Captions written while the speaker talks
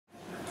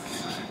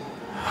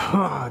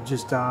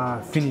Just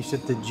finished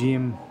at the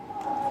gym.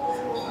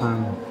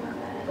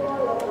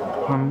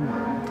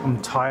 I'm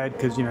tired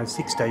because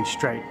 6 days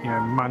straight.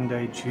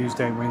 Monday,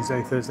 Tuesday,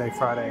 Wednesday, Thursday,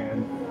 Friday,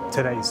 and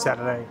today's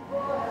Saturday.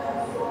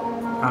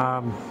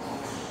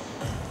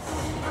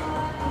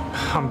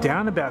 I'm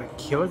down about 1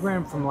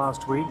 kilogram from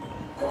last week.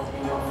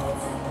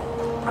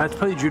 That's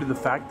probably due to the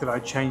fact that I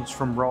changed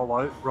from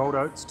rolled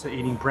oats to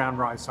eating brown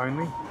rice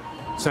only.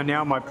 So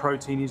now my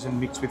protein isn't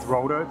mixed with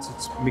rolled oats,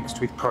 it's mixed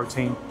with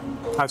protein.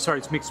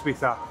 It's mixed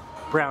with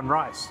brown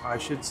rice, I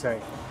should say.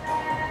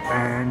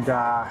 And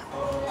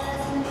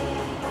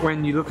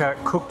when you look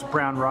at cooked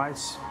brown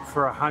rice,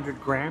 for 100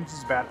 grams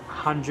is about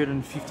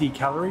 150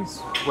 calories,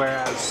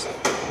 whereas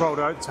rolled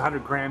oats,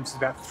 100 grams is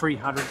about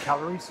 300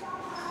 calories.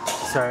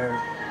 So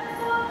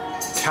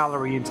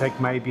calorie intake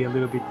may be a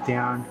little bit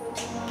down.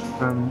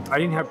 I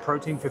didn't have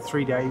protein for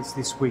 3 days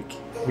this week,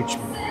 which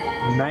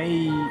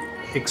may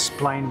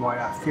explain why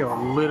I feel a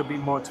little bit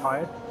more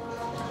tired.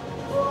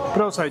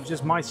 But also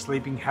just my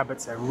sleeping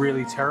habits are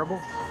really terrible.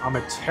 I'm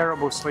a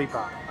terrible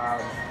sleeper.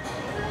 I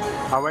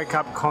wake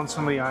up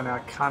constantly and I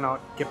cannot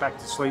get back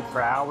to sleep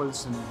for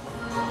hours, and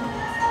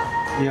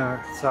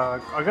so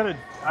I don't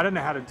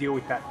know how to deal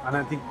with that. I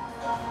don't think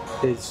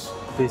there's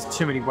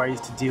too many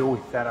ways to deal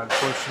with that,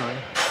 unfortunately.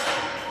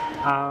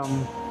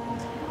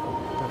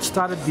 I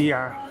started the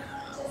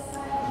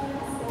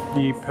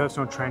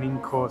personal training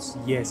course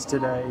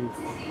yesterday,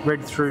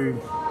 read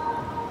through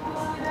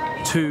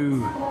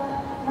 2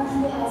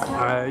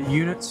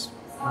 units.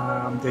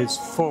 There's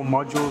 4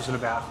 modules and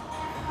about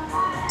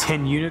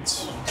 10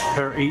 units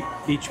per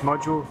each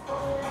module.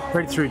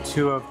 Read through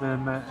 2 of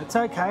them. It's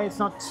okay, it's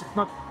not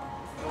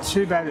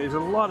too bad. There's a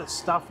lot of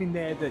stuff in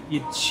there that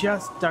you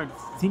just don't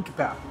think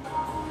about.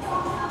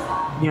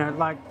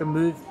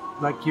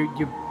 Like your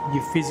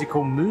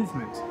physical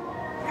movement,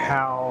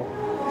 how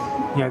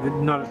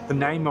the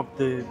name of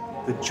the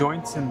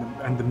joints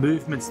and the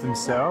movements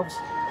themselves,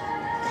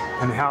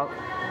 and how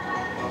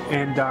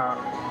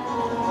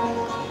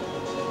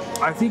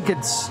I think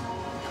it's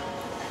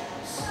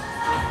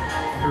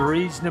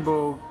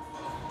reasonable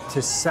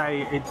to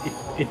say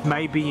it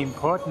may be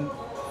important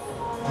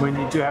when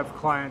you do have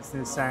clients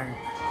and they're saying,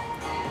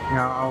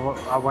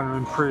 I want to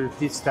improve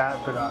this,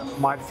 that, but I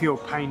might feel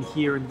pain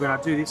here, and when I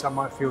do this I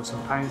might feel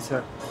some pain.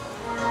 So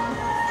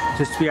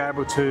just to be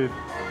able to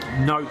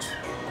note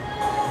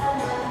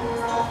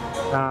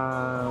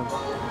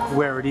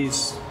where it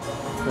is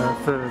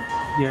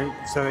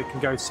so they can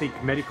go seek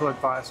medical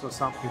advice or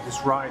something.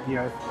 Just write,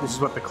 this is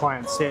what the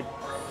client said.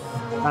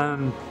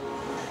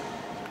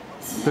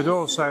 But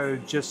also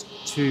just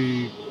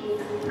to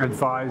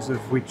advise of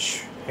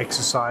which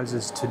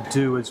exercises to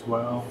do as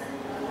well.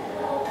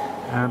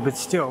 But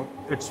still,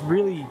 it's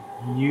really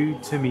new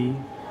to me,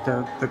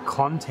 the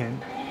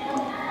content,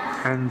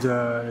 and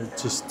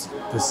just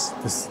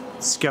this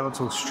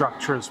skeletal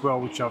structure as well,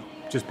 which I've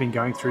just been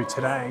going through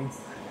today.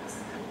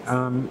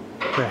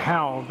 But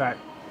how that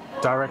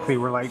directly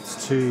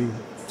relates to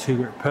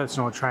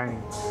personal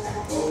training.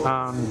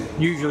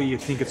 Usually you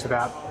think it's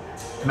about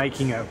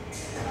making a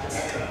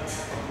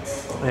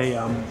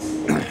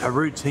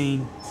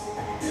routine,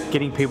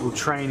 getting people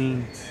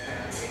training,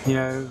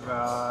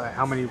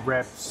 how many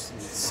reps,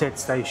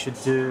 sets they should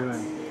do,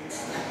 and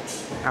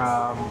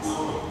a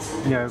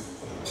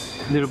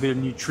little bit of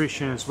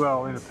nutrition as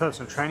well in a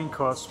personal training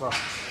course. Well,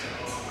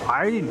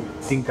 I didn't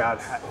think that,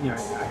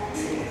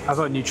 I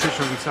thought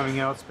nutrition would be something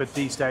else, but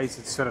these days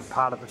it's sort of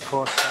part of the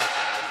course.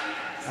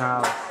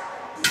 So,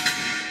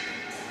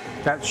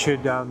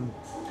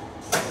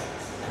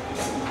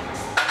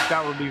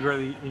 that would be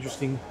really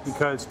interesting,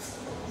 because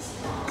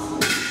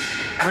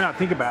when I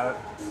think about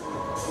it,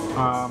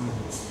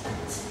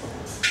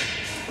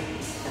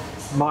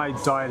 my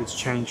diet has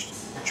changed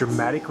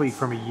dramatically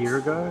from a year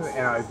ago,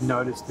 and I've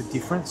noticed the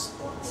difference.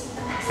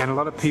 And a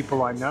lot of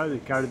people I know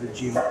that go to the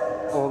gym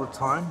all the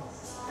time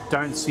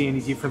don't see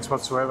any difference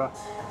whatsoever.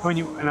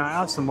 And I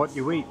ask them what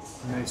you eat,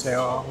 and they say,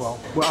 well,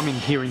 I'm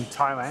here in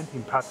Thailand,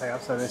 in Pattaya,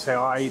 so they say,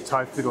 I eat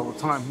Thai food all the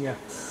time. Yeah,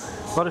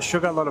 a lot of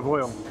sugar, a lot of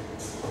oil.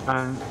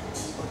 And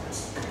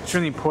it's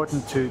really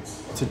important to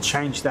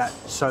change that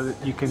so that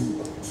you can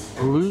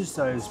lose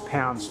those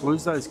pounds,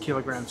 lose those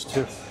kilograms,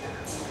 to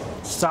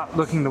start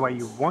looking the way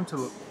you want to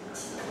look.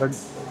 But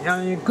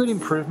a good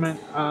improvement.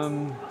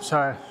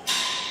 So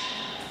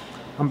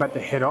I'm about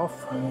to head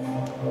off.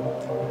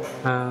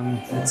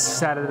 It's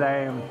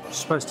Saturday. I'm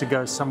supposed to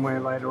go somewhere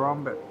later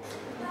on, but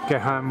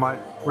get home, might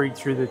read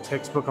through the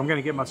textbook. I'm going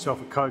to get myself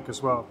a Coke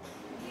as well.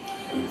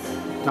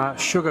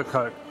 Sugar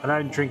Coke. I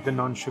don't drink the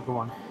non-sugar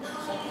one.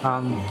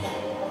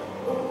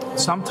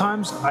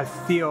 Sometimes I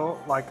feel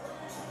like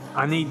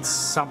I need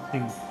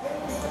something.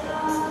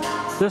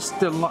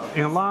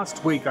 In the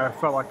last week, I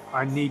felt like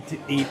I need to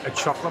eat a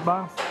chocolate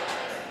bar,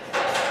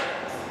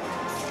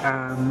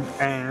 and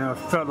I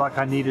felt like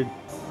I needed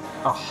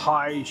a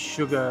high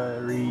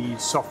sugary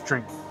soft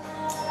drink.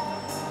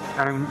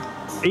 And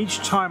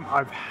each time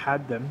I've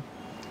had them,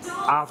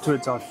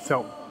 afterwards I've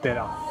felt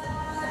better.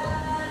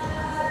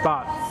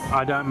 But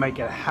I don't make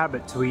it a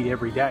habit to eat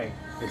every day.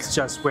 It's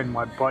just when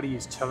my body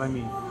is telling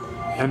me,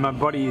 and my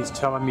body is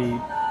telling me,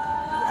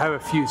 have a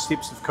few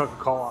sips of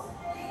Coca-Cola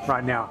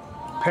right now,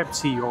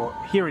 Pepsi, or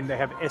here they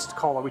have Est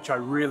Cola, which I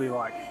really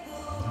like.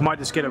 I might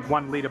just get a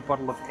 1 litre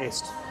bottle of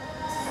Est.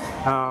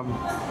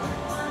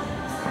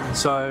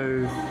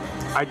 So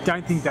I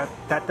don't think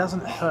that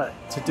doesn't hurt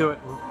to do it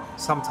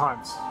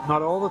sometimes.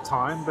 Not all the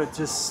time, but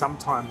just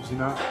sometimes, you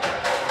know.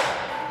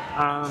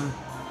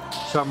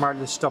 So I'm ready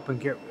to stop and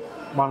get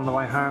one on the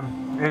way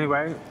home.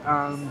 Anyway,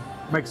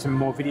 make some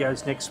more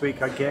videos next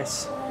week, I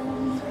guess.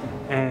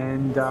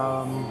 And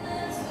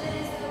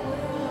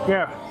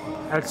yeah,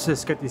 let's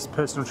just get this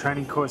personal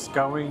training course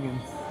going and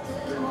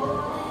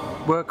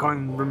work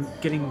on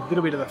getting a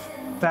little bit of the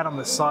fat on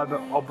the side,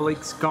 but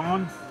obliques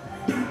gone.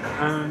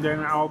 And then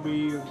I'll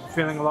be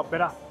feeling a lot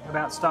better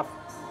about stuff.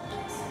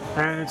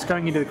 And it's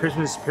going into the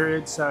Christmas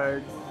period,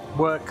 so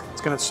work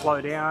is going to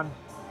slow down.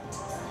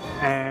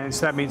 And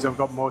so that means I've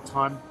got more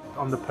time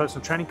on the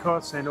personal training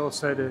course and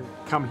also to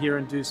come here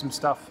and do some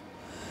stuff.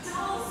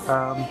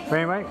 But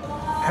anyway,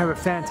 have a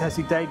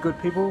fantastic day, good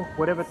people.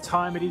 Whatever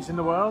time it is in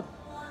the world,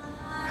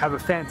 have a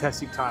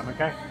fantastic time,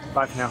 okay?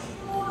 Bye for now.